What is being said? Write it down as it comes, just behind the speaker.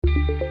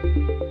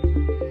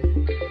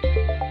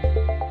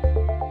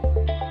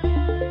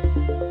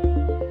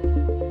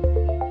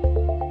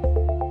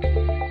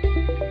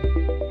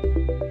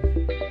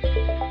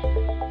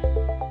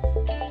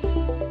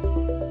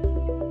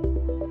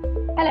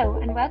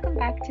welcome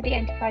back to the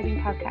Enterprising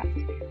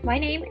Podcast. My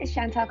name is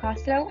Chantal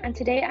Costello, and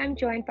today I'm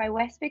joined by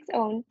Westpic's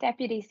own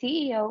Deputy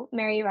CEO,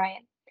 Mary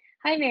Ryan.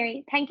 Hi,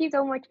 Mary. Thank you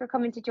so much for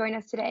coming to join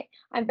us today.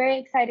 I'm very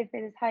excited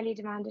for this highly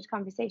demanded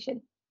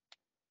conversation.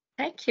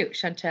 Thank you,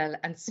 Chantal,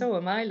 and so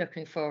am I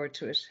looking forward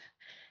to it.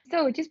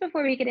 So, just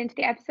before we get into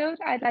the episode,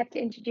 I'd like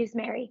to introduce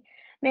Mary.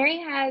 Mary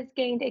has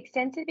gained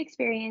extensive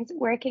experience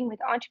working with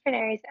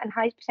entrepreneurs and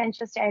high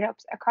potential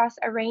startups across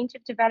a range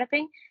of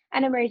developing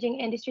and emerging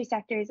industry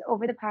sectors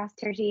over the past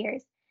 30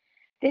 years.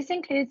 This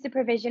includes the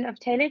provision of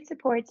tailored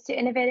supports to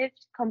innovative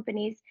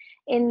companies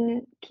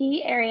in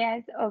key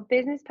areas of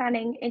business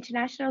planning,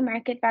 international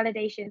market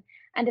validation,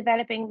 and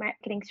developing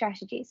marketing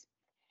strategies.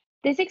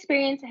 This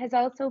experience has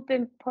also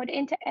been put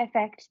into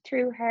effect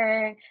through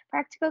her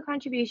practical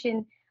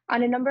contribution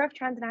on a number of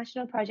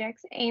transnational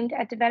projects aimed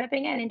at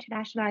developing and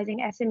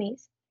internationalizing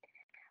SMEs.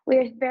 We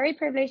are very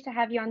privileged to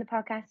have you on the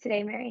podcast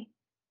today, Mary.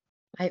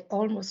 I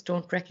almost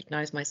don't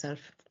recognize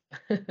myself.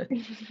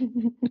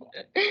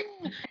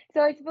 So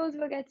I suppose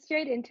we'll get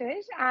straight into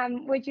it.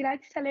 Would you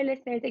like to tell our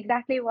listeners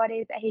exactly what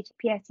is a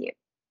HPSU?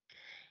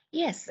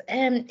 Yes,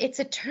 it's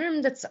a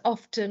term that's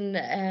often,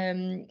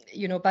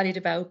 bandied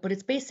about, but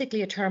it's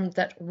basically a term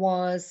that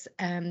was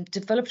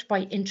developed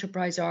by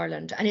Enterprise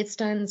Ireland, and it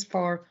stands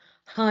for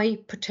High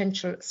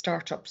Potential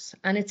Startups,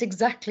 and it's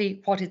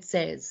exactly what it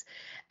says.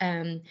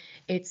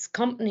 It's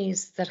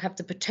companies that have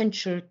the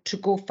potential to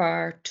go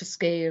far, to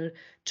scale,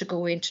 to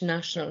go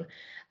international.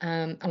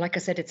 And like I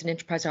said, it's an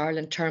Enterprise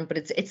Ireland term, but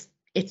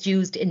it's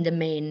used in the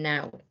main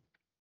now.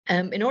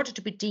 In order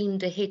to be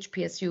deemed a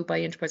HPSU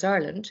by Enterprise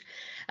Ireland,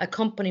 a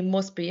company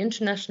must be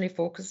internationally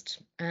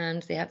focused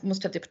and they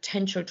must have the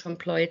potential to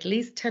employ at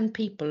least 10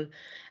 people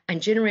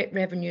and generate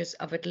revenues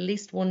of at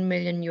least €1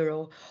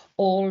 million,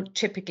 all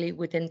typically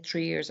within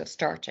 3 years of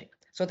starting.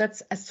 So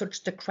that's as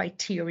such the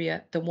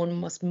criteria that one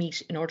must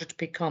meet in order to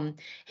become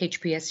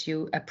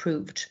HPSU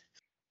approved.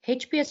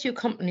 HPSU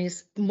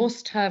companies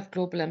must have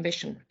global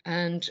ambition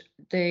and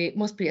they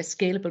must be a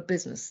scalable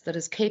business that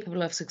is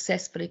capable of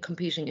successfully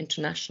competing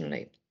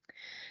internationally.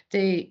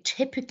 They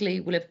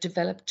typically will have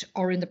developed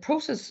or in the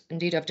process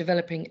indeed of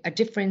developing a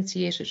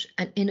differentiated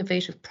and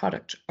innovative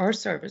product or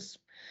service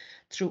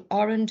through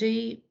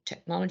R&D,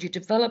 technology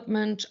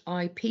development,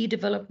 IP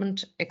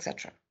development,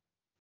 etc.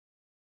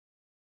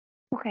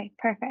 Okay,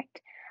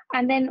 perfect.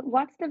 And then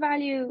what's the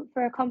value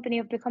for a company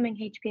of becoming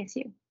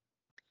HPSU?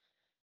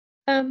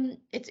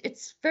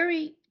 It's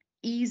very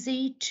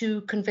easy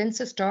to convince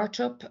a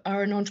startup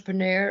or an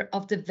entrepreneur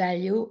of the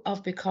value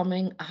of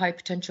becoming a high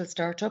potential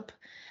startup.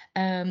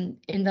 In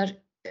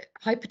that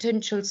high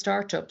potential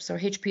startups or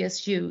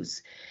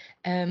HPSUs,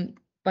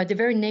 by the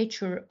very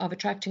nature of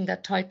attracting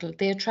that title,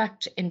 they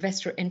attract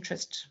investor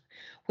interest,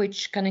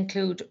 which can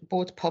include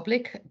both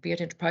public, be it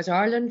Enterprise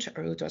Ireland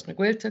or Údarás na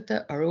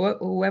Gaeltachta or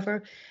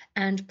whoever,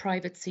 and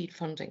private seed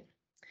funding.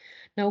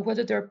 Now,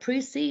 whether they're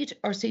pre-seed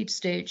or seed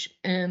stage,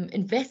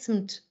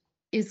 investment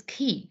is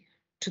key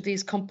to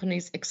these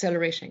companies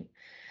accelerating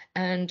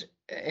and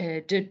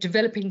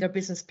developing their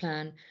business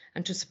plan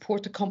and to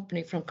support the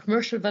company from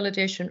commercial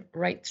validation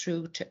right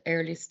through to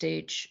early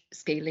stage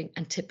scaling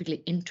and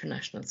typically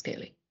international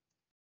scaling.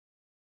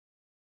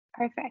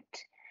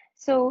 Perfect.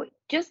 So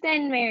just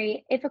then,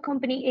 Mary, if a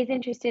company is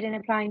interested in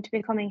applying to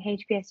becoming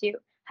HPSU,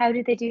 how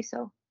do they do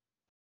so?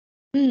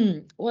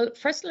 Well,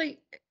 firstly,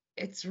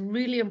 it's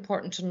really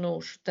important to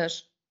note that,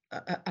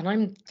 and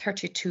I'm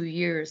 32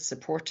 years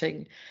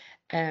supporting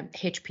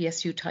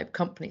HPSU type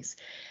companies.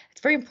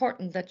 It's very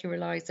important that you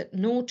realise that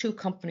no two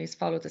companies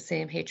follow the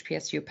same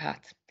HPSU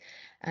path.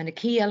 And a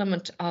key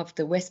element of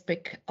the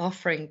Westpic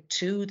offering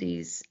to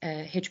these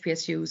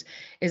HPSUs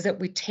is that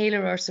we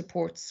tailor our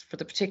supports for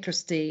the particular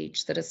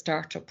stage that a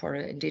startup or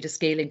indeed a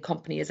scaling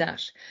company is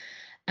at.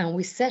 And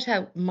we set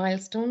out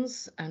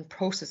milestones and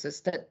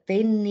processes that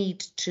they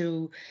need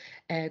to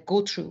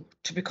go through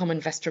to become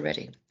investor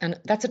ready. And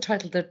that's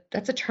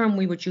a term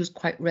we would use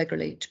quite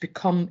regularly, to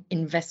become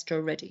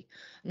investor ready.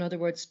 In other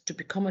words, to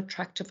become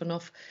attractive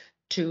enough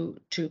to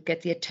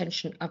get the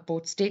attention of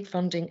both state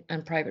funding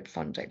and private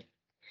funding.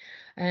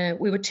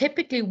 We would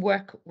typically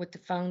work with the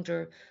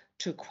founder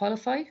to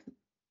qualify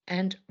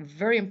and,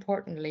 very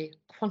importantly,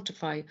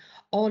 quantify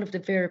all of the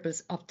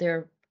variables of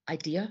their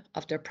idea,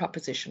 of their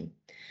proposition.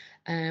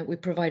 We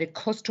provide a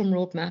custom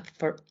roadmap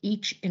for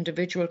each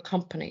individual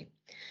company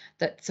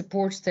that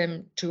supports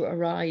them to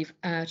arrive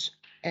at,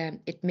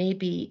 it may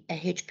be a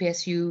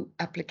HPSU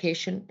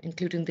application,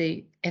 including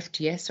the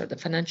FDS or the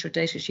financial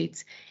data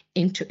sheets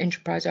into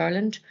Enterprise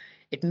Ireland.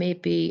 It may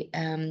be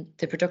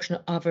the production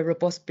of a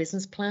robust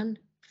business plan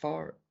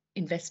for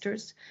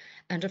investors,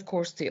 and of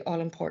course the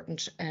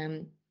all-important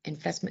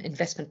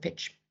investment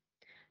pitch,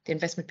 the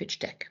investment pitch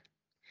deck.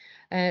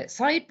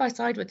 Side by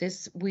side with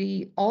this,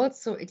 we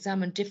also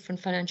examine different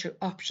financial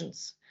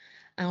options.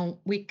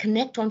 We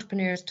connect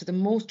entrepreneurs to the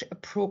most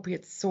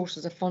appropriate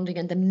sources of funding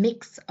and the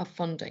mix of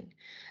funding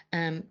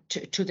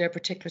to their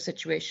particular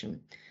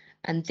situation.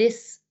 And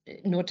this,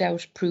 no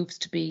doubt, proves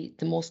to be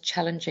the most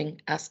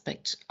challenging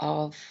aspect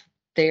of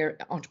their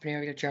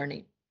entrepreneurial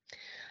journey.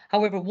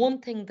 However, one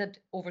thing that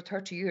over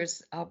 30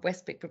 years of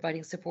Westpic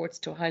providing supports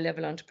to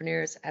high-level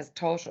entrepreneurs has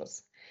taught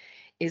us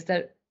is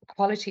that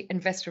quality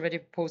investor-ready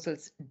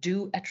proposals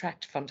do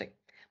attract funding,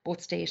 both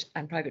state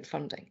and private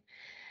funding.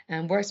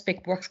 And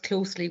Westpic works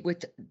closely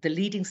with the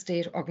leading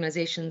state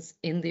organisations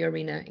in the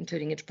arena,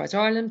 including Enterprise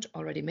Ireland,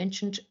 already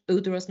mentioned,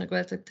 Údarás na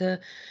Gaeltachta,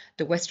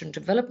 the Western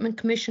Development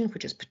Commission,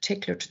 which is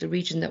particular to the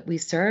region that we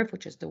serve,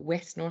 which is the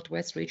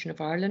West-Northwest region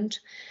of Ireland,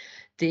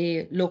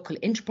 the local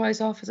enterprise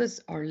offices,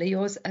 or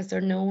LEOs as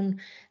they're known,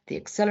 the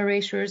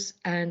accelerators,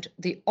 and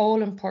the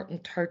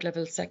all-important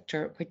third-level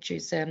sector, which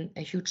is a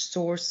huge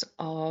source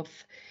of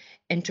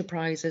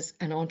enterprises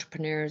and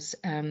entrepreneurs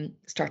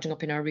starting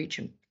up in our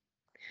region.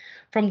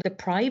 From the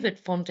private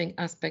funding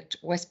aspect,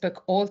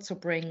 Westpic also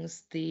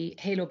brings the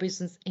Halo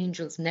Business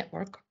Angels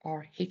Network,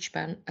 or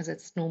HBAN as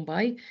it's known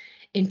by,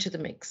 into the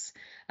mix,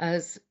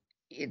 as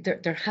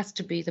there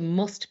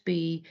must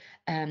be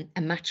a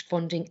match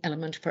funding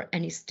element for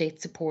any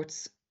state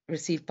supports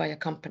received by a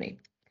company.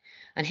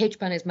 And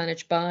HBAN is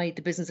managed by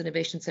the Business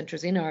Innovation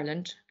Centres in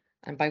Ireland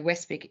and by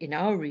Westpic in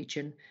our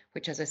region,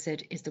 which, as I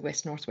said, is the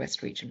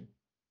West-Northwest region.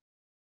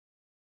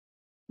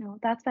 No,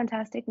 that's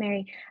fantastic,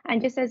 Mary.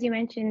 And just as you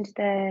mentioned,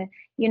 the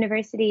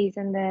universities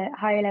and the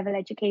higher level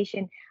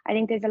education, I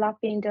think there's a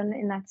lot being done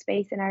in that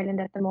space in Ireland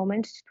at the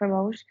moment to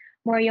promote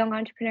more young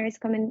entrepreneurs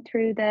coming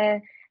through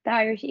the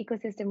Irish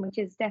ecosystem, which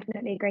is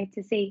definitely great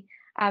to see.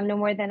 No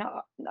more than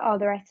all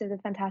the rest of the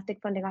fantastic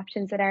funding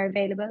options that are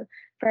available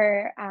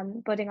for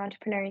budding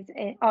entrepreneurs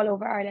all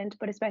over Ireland,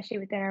 but especially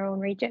within our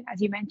own region,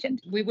 as you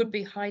mentioned. We would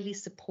be highly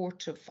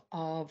supportive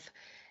of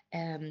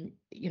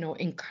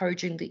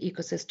encouraging the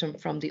ecosystem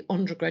from the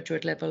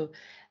undergraduate level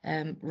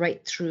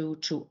right through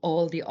to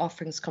all the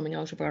offerings coming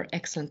out of our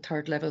excellent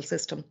third level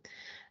system.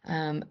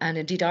 And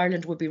indeed,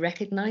 Ireland would be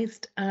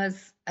recognised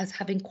as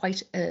having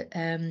quite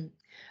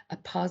a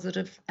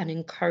positive and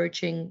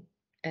encouraging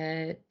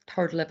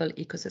third level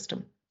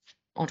ecosystem,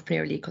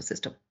 entrepreneurial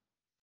ecosystem.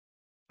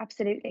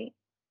 Absolutely.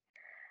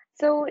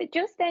 So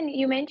just then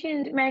you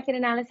mentioned market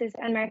analysis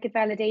and market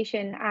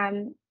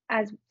validation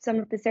as some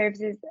of the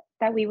services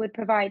that we would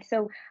provide.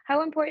 So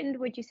how important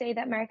would you say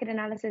that market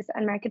analysis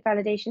and market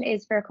validation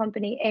is for a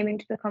company aiming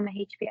to become a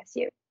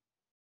HPSU?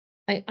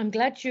 I'm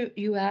glad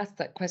you asked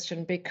that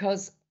question,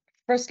 because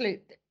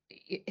firstly,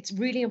 it's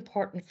really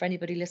important for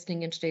anybody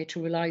listening in today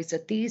to realise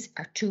that these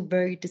are two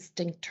very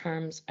distinct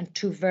terms and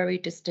two very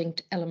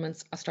distinct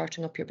elements of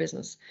starting up your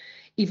business,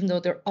 even though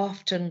they're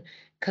often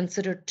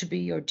considered to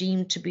be or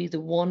deemed to be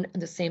the one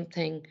and the same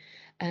thing.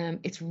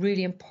 It's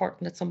really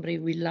important that somebody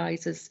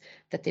realises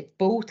that they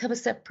both have a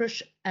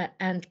separate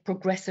and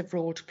progressive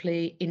role to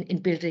play in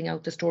building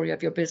out the story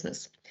of your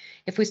business.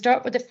 If we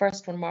start with the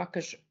first one,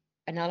 market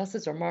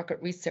analysis or market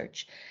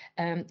research,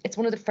 it's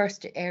one of the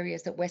first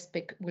areas that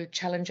Westpic will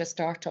challenge a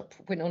startup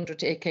when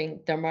undertaking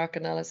their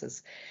market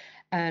analysis.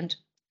 And,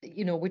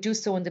 we do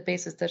so on the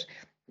basis that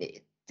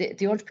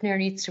the entrepreneur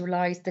needs to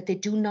realise that they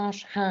do not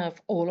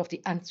have all of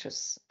the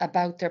answers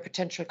about their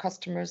potential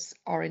customers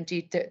or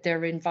indeed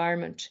their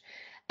environment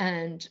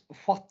and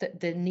what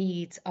the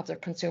needs of their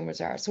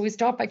consumers are. So we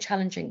start by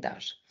challenging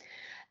that.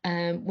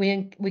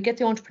 We get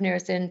the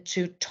entrepreneurs in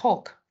to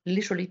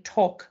literally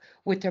talk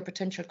with their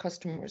potential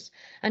customers,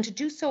 and to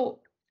do so,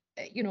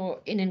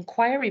 in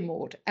inquiry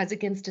mode as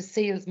against a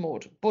sales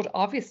mode, but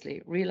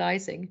obviously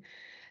realizing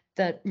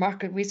that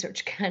market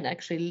research can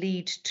actually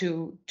lead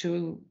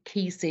to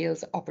key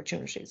sales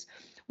opportunities.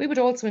 We would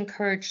also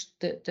encourage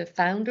the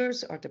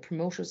founders or the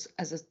promoters,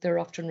 as they're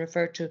often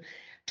referred to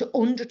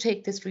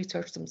undertake this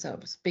research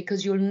themselves,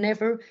 because you'll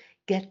never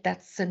get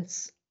that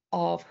sense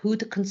of who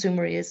the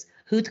consumer is,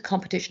 who the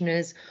competition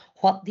is,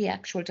 what the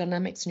actual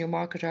dynamics in your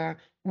market are,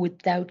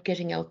 without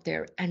getting out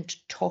there and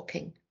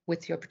talking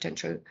with your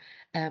potential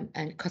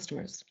and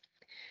customers.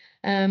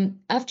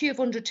 After you've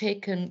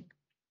undertaken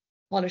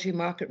quality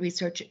market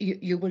research,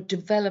 you will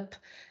develop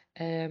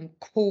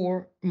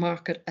core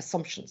market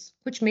assumptions,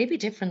 which may be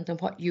different than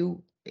what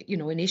you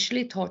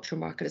initially thought your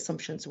market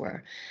assumptions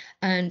were.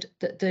 And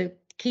the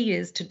key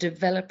is to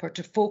develop or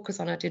to focus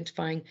on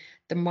identifying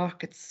the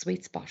market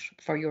sweet spot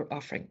for your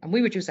offering. And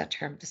we would use that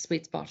term, the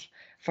sweet spot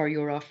for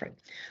your offering.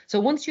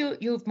 So once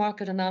you've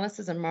market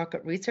analysis and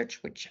market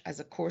research, which as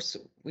a course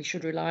we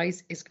should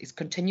realise is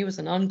continuous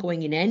and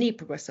ongoing in any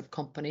progressive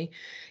company,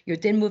 you're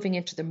then moving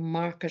into the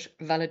market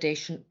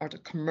validation or the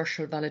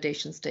commercial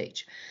validation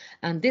stage.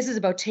 And this is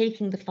about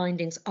taking the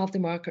findings of the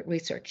market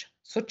research,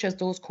 such as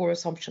those core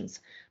assumptions,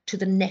 to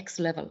the next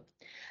level.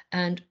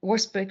 And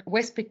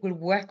Westpic will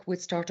work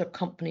with startup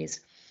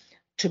companies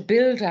to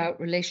build out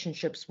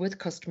relationships with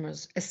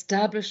customers,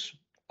 establish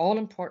all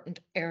important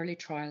early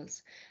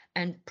trials,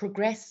 and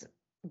progress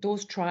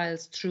those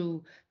trials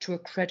through to a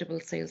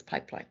credible sales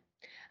pipeline.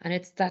 And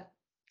it's that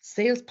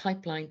sales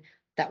pipeline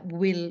that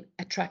will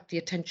attract the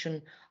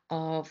attention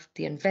of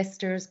the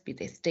investors, be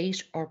they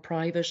state or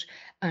private.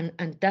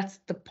 And that's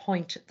the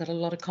point that a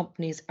lot of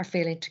companies are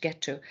failing to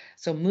get to.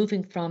 So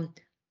moving from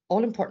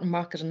all important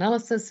market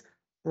analysis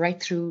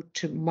right through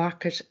to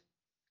market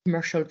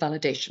commercial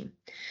validation.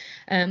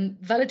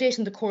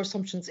 Validating the core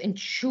assumptions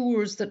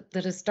ensures that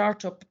a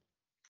startup,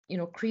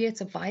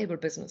 creates a viable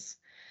business,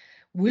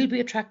 will be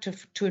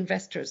attractive to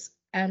investors,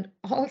 and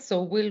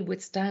also will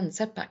withstand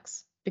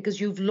setbacks because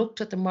you've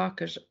looked at the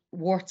market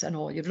warts and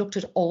all. You've looked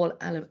at all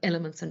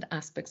elements and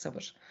aspects of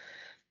it.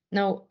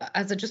 Now,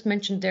 as I just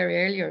mentioned there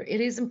earlier,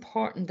 it is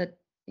important that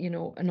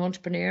an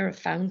entrepreneur, a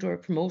founder, a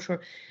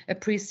promoter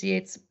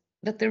appreciates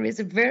that there is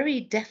a very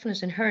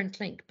definite inherent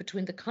link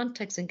between the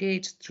context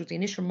engaged through the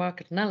initial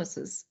market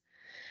analysis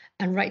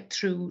and right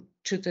through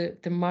to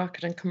the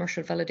market and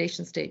commercial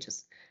validation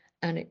stages.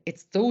 And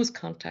it's those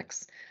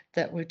contexts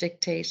that will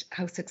dictate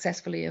how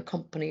successfully a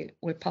company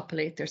will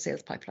populate their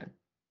sales pipeline.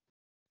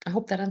 I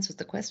hope that answers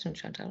the question,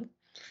 Chantal.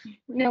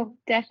 No,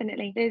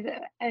 definitely. There's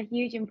a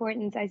huge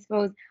importance, I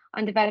suppose,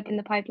 on developing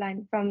the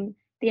pipeline from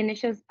the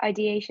initial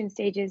ideation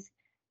stages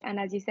and,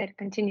 as you said,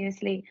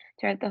 continuously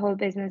throughout the whole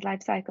business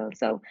life cycle.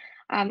 So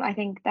I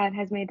think that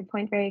has made the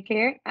point very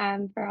clear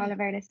for all of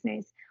our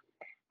listeners.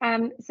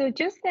 So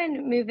just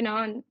then moving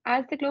on,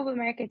 as the global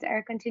markets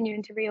are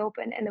continuing to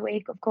reopen in the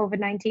wake of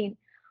COVID-19,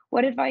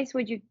 what advice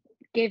would you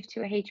give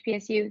to a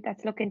HPSU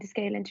that's looking to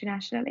scale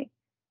internationally?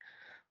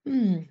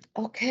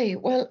 Okay,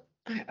 well,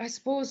 I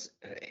suppose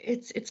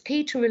it's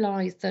key to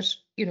realize that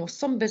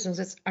some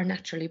businesses are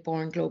naturally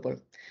born global.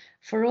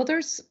 For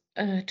others,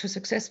 to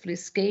successfully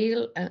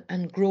scale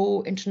and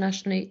grow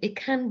internationally, it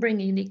can bring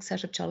a unique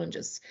set of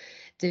challenges.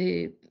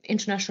 The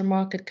international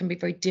market can be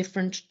very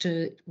different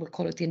to, we'll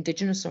call it the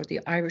indigenous or the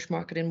Irish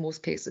market in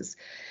most cases.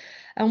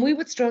 And we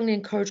would strongly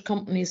encourage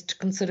companies to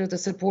consider the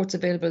supports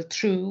available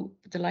through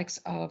the likes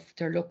of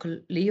their local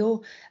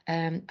LEO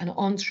and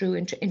on through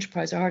into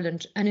Enterprise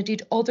Ireland and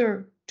indeed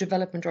other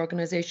development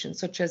organisations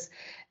such as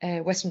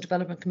Western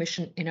Development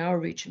Commission in our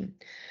region,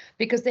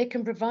 because they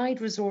can provide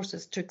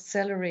resources to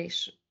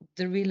accelerate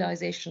the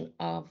realisation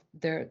of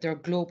their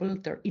global,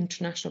 their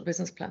international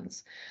business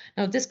plans.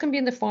 Now, this can be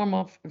in the form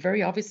of,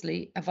 very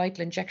obviously, a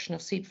vital injection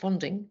of seed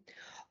funding,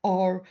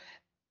 or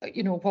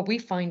what we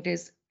find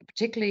is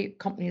particularly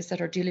companies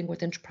that are dealing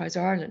with Enterprise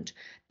Ireland,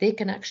 they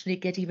can actually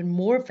get even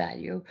more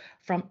value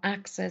from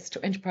access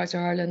to Enterprise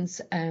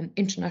Ireland's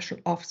international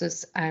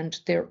offices and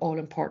their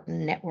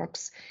all-important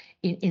networks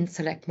in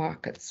select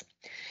markets.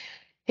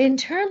 In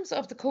terms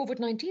of the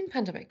COVID-19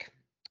 pandemic,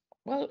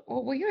 well,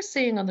 what we're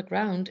seeing on the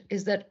ground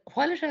is that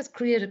while it has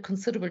created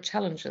considerable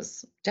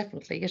challenges,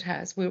 definitely it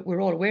has,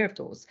 we're all aware of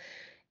those,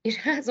 it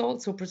has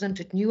also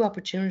presented new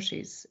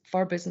opportunities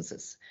for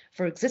businesses,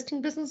 for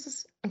existing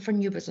businesses and for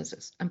new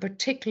businesses, and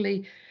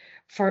particularly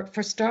for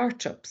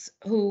startups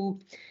who,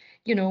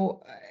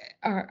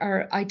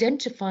 are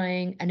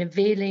identifying and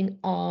availing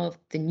of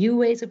the new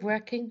ways of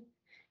working,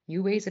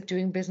 new ways of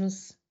doing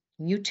business,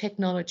 new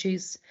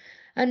technologies.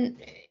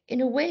 And in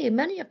a way,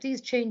 many of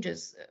these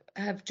changes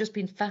have just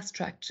been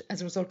fast-tracked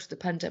as a result of the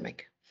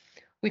pandemic.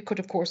 We could,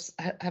 of course,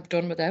 have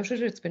done without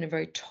it. It's been a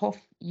very tough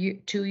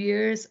 2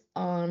 years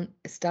on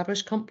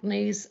established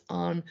companies,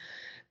 on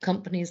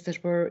companies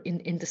that were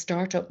in the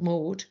startup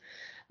mode.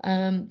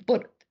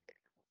 But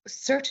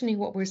certainly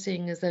what we're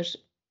seeing is that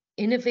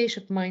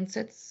innovative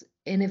mindsets,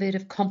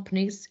 innovative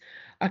companies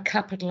are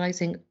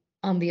capitalizing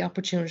on the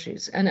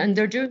opportunities. And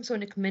they're doing so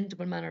in a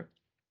commendable manner.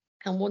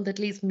 And one that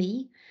leaves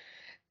me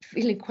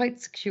feeling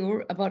quite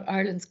secure about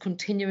Ireland's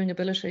continuing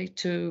ability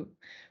to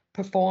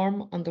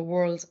perform on the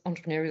world's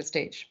entrepreneurial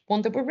stage,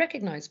 one that we're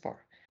recognised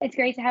for. It's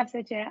great to have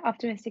such an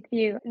optimistic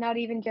view, not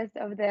even just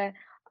of the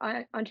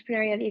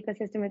entrepreneurial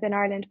ecosystem within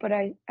Ireland, but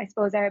I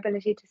suppose our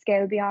ability to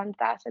scale beyond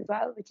that as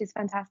well, which is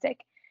fantastic.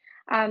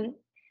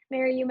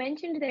 Mary, you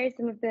mentioned there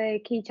some of the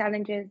key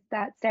challenges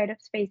that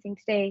startups facing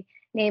today,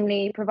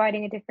 namely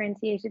providing a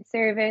differentiated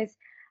service,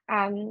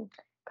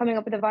 coming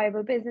up with a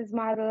viable business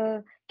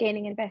model,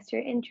 gaining investor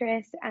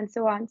interest, and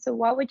so on. So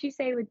what would you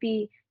say would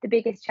be the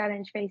biggest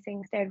challenge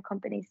facing startup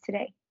companies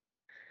today?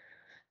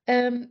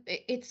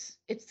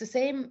 It's the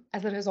same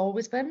as it has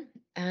always been,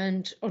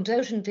 and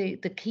undoubtedly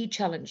the key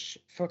challenge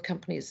for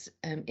companies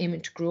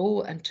aiming to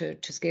grow and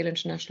to scale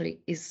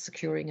internationally is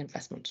securing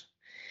investment.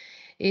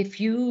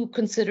 If you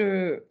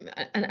consider,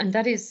 and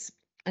that is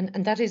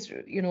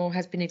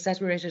has been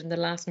exaggerated in the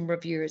last number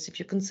of years. If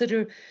you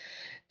consider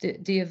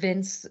the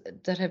events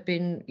that have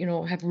been,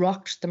 have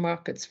rocked the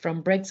markets,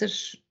 from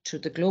Brexit to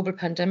the global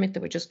pandemic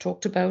that we just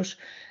talked about,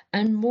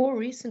 and more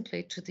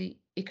recently to the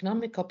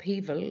economic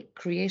upheaval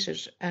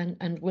created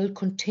and will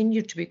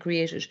continue to be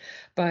created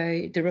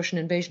by the Russian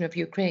invasion of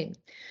Ukraine,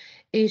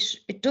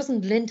 it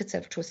doesn't lend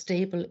itself to a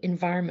stable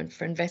environment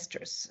for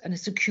investors and a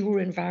secure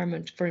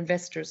environment for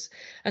investors.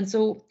 And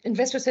so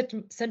investor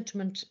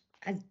sentiment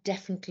has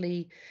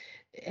definitely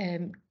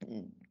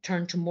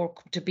turned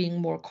to being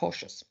more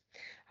cautious.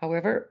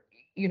 However,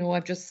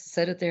 I've just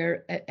said it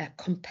there, a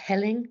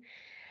compelling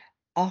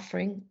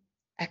offering,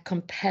 a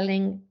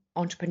compelling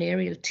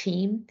entrepreneurial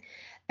team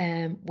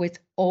with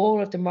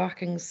all of the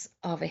markings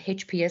of a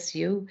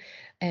HPSU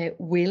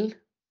will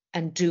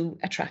and do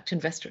attract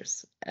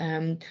investors.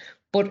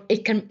 But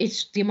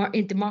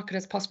the market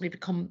has possibly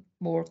become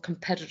more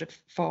competitive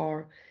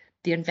for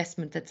the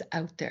investment that's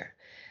out there.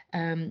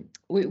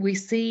 We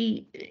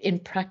see in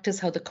practice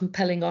how the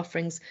compelling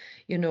offerings,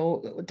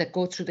 that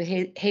go through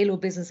the Halo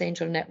Business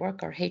Angel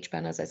Network, or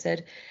HBAN, as I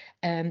said,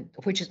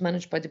 which is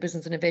managed by the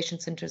Business Innovation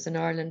Centres in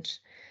Ireland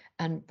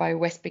and by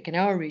Westbic in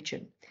our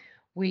region.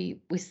 We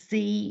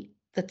see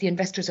that the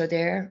investors are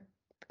there,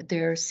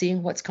 they're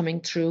seeing what's coming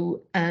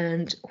through,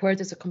 and where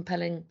there's a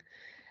compelling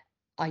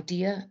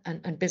idea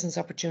and business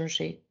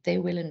opportunity, they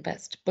will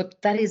invest.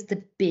 But that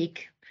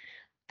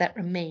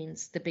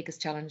remains the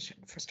biggest challenge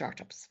for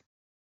startups.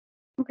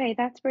 Okay,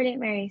 that's brilliant,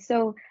 Mary.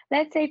 So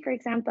let's say, for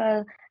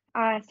example,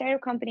 a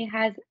startup company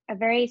has a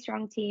very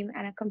strong team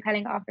and a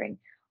compelling offering.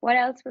 What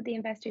else would the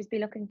investors be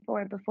looking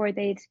for before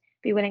they'd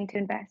be willing to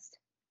invest?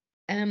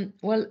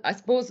 Well, I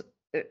suppose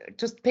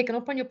just picking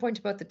up on your point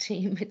about the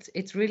team,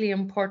 it's really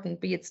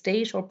important, be it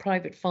state or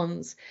private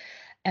funds.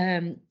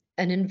 An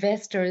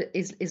investor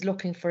is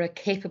looking for a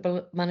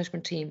capable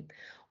management team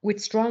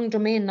with strong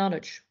domain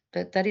knowledge.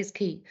 That is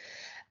key.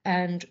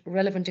 And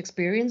relevant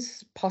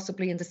experience,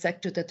 possibly in the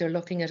sector that they're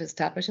looking at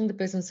establishing the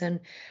business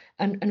in,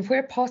 and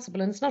where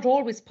possible, and it's not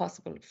always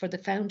possible for the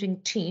founding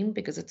team,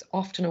 because it's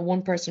often a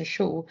one-person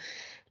show,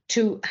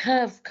 to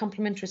have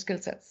complementary skill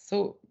sets.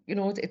 So,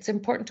 it's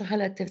important to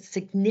highlight the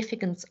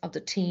significance of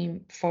the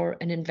team for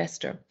an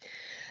investor.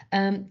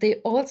 They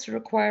also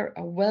require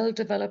a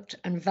well-developed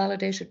and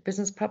validated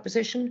business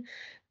proposition,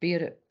 be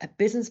it a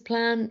business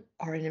plan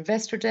or an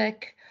investor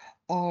deck,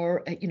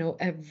 or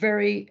a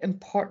very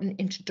important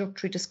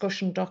introductory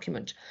discussion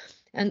document.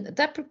 And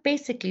that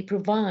basically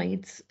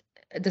provides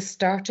the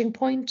starting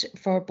point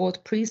for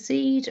both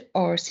pre-seed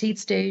or seed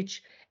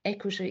stage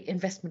equity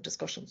investment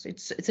discussions.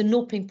 It's an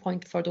opening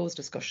point for those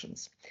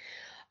discussions.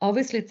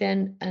 Obviously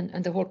then,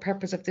 and the whole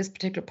purpose of this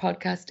particular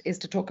podcast is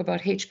to talk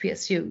about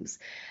HPSUs.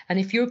 And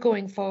if you're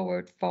going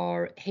forward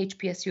for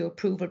HPSU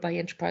approval by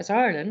Enterprise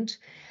Ireland,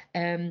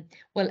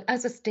 well,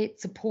 as a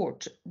state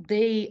support,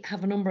 they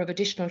have a number of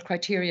additional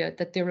criteria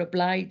that they're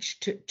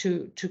obliged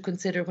to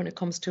consider when it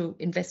comes to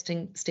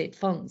investing state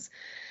funds.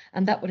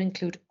 And that would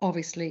include,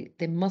 obviously,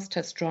 they must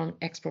have strong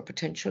export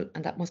potential,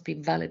 and that must be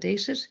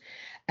validated.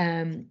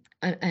 And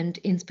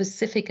in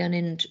specific and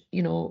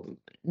in,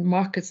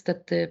 markets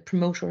that the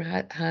promoter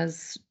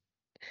has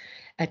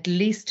at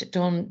least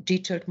done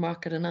detailed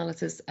market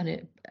analysis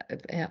and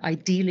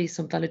ideally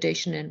some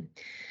validation in.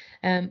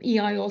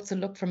 EI also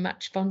look for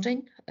match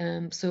funding.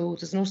 So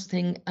there's no such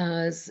thing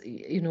as,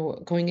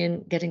 going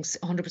in, getting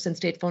 100%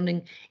 state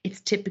funding.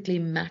 It's typically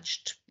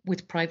matched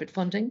with private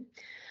funding.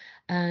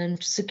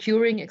 And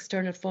securing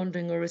external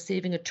funding or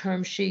receiving a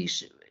term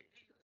sheet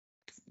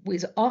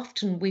is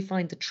often, we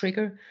find, the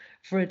trigger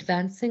for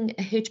advancing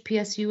a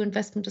HPSU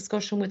investment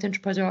discussion with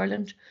Enterprise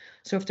Ireland.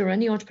 So if there are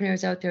any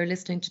entrepreneurs out there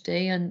listening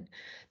today and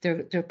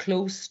they're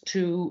close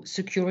to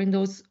securing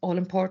those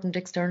all-important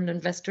external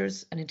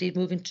investors and indeed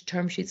moving to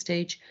term sheet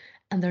stage,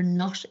 and they're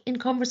not in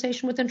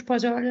conversation with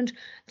Enterprise Ireland,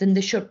 then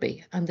they should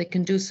be, and they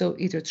can do so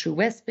either through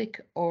Westbic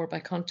or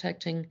by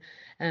contacting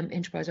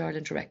Enterprise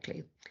Ireland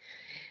directly.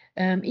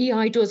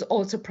 EI does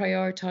also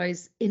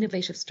prioritise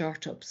innovative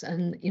startups,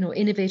 and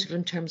innovative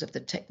in terms of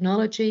the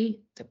technology,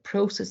 the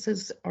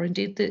processes, or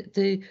indeed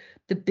the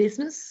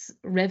business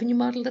revenue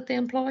model that they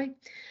employ,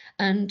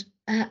 and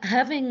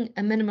having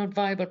a minimum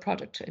viable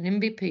product, an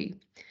MVP,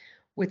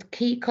 with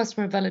key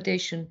customer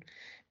validation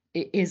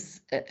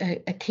is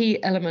a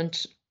key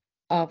element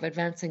of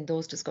advancing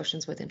those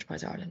discussions with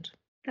Enterprise Ireland.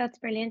 That's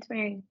brilliant,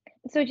 Mary.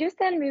 So just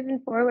then moving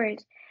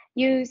forward,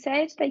 you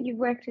said that you've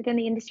worked within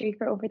the industry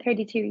for over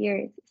 32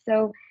 years.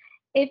 So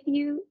if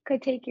you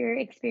could take your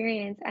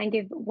experience and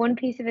give one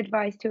piece of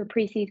advice to a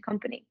pre-seed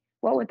company,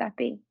 what would that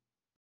be?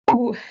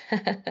 Oh,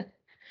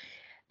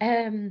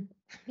 let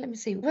me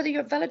see. Whether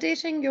you're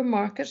validating your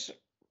market,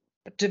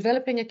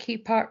 developing a key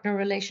partner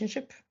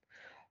relationship,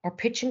 or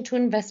pitching to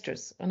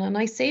investors. And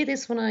I say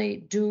this when I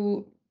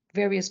do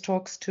various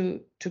talks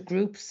to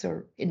groups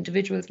or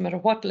individuals, no matter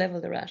what level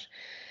they're at.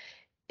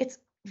 It's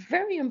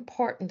very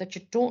important that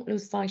you don't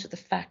lose sight of the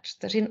fact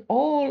that in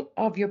all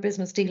of your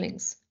business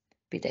dealings,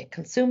 be they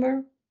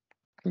consumer,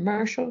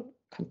 commercial,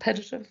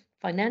 competitive,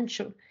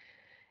 financial,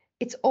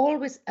 it's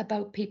always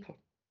about people.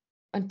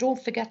 And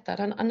don't forget that.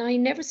 And I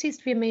never cease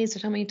to be amazed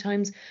at how many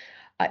times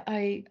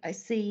I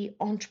see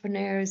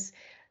entrepreneurs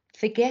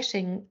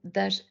forgetting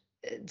that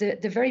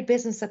the very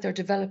business that they're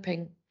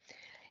developing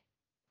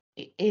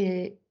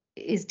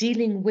is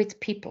dealing with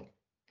people.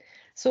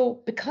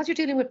 So because you're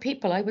dealing with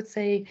people, I would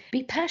say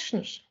be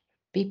passionate,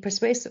 be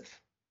persuasive,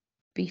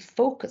 be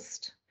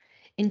focused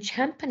in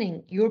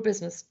championing your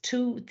business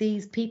to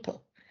these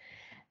people.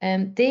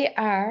 They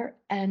are,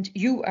 and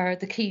you are,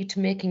 the key to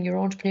making your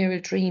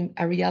entrepreneurial dream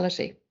a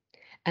reality,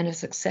 and a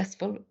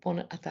successful one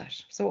at that.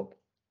 So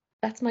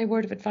that's my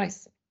word of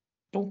advice.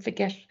 Don't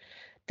forget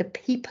the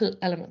people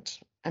element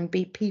and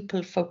be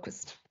people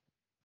focused.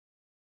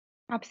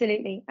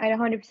 Absolutely. I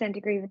 100%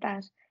 agree with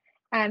that.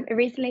 It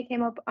recently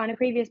came up on a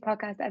previous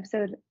podcast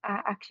episode,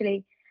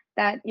 actually,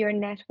 that your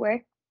net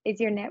worth is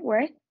your net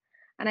worth.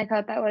 And I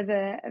thought that was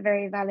a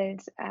very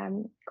valid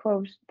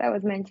quote that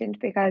was mentioned,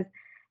 because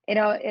it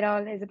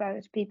all is about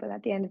people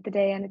at the end of the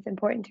day, and it's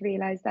important to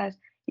realize that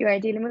you are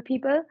dealing with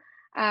people,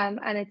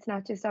 and it's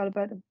not just all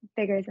about the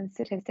figures and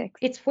statistics.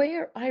 It's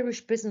where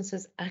Irish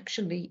businesses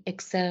actually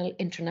excel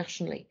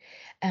internationally,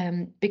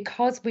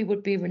 because we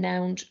would be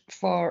renowned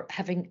for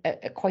having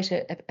quite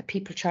a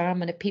people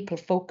charm and a people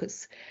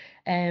focus.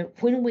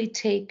 When we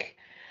take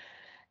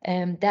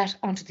that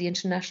onto the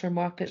international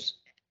market,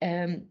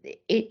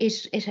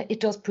 it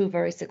does prove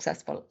very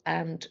successful,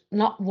 and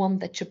not one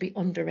that should be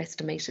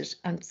underestimated.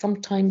 And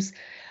sometimes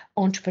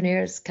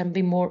entrepreneurs can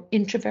be more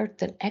introvert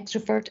than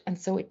extrovert, and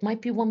so it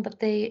might be one that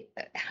they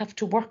have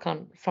to work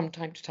on from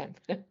time to time.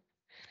 And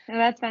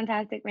that's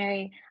fantastic,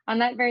 Mary. On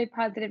that very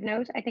positive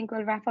note, I think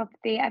we'll wrap up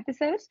the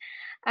episode.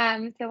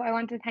 So I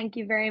want to thank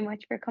you very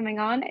much for coming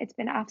on. It's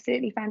been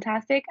absolutely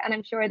fantastic, and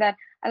I'm sure that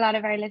a lot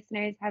of our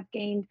listeners have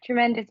gained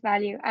tremendous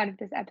value out of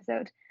this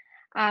episode.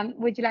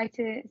 Would you like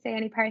to say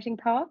any parting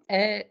thoughts?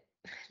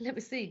 Let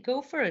me see,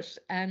 go for it,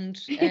 and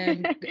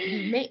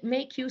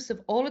make use of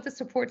all of the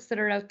supports that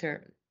are out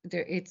there.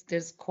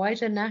 There's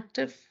quite an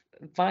active,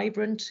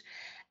 vibrant,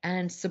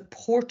 and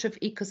supportive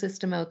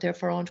ecosystem out there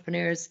for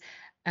entrepreneurs,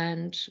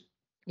 and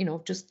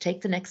just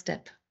take the next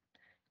step.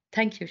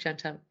 Thank you,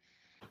 Chantal.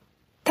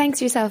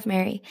 Thanks yourself,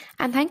 Mary,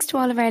 and thanks to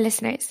all of our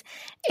listeners.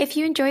 If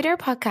you enjoyed our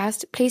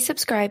podcast, please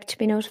subscribe to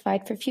be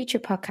notified for future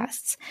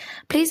podcasts.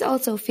 Please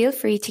also feel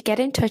free to get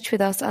in touch with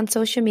us on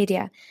social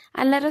media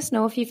and let us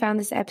know if you found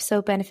this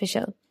episode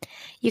beneficial.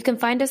 You can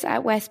find us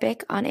at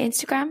Westbic on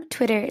Instagram,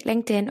 Twitter,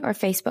 LinkedIn, or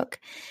Facebook.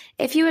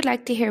 If you would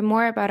like to hear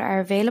more about our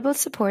available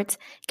supports,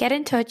 get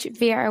in touch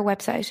via our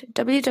website,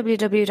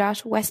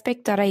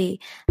 www.westbic.ie.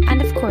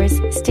 And of course,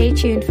 stay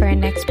tuned for our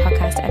next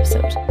podcast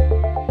episode.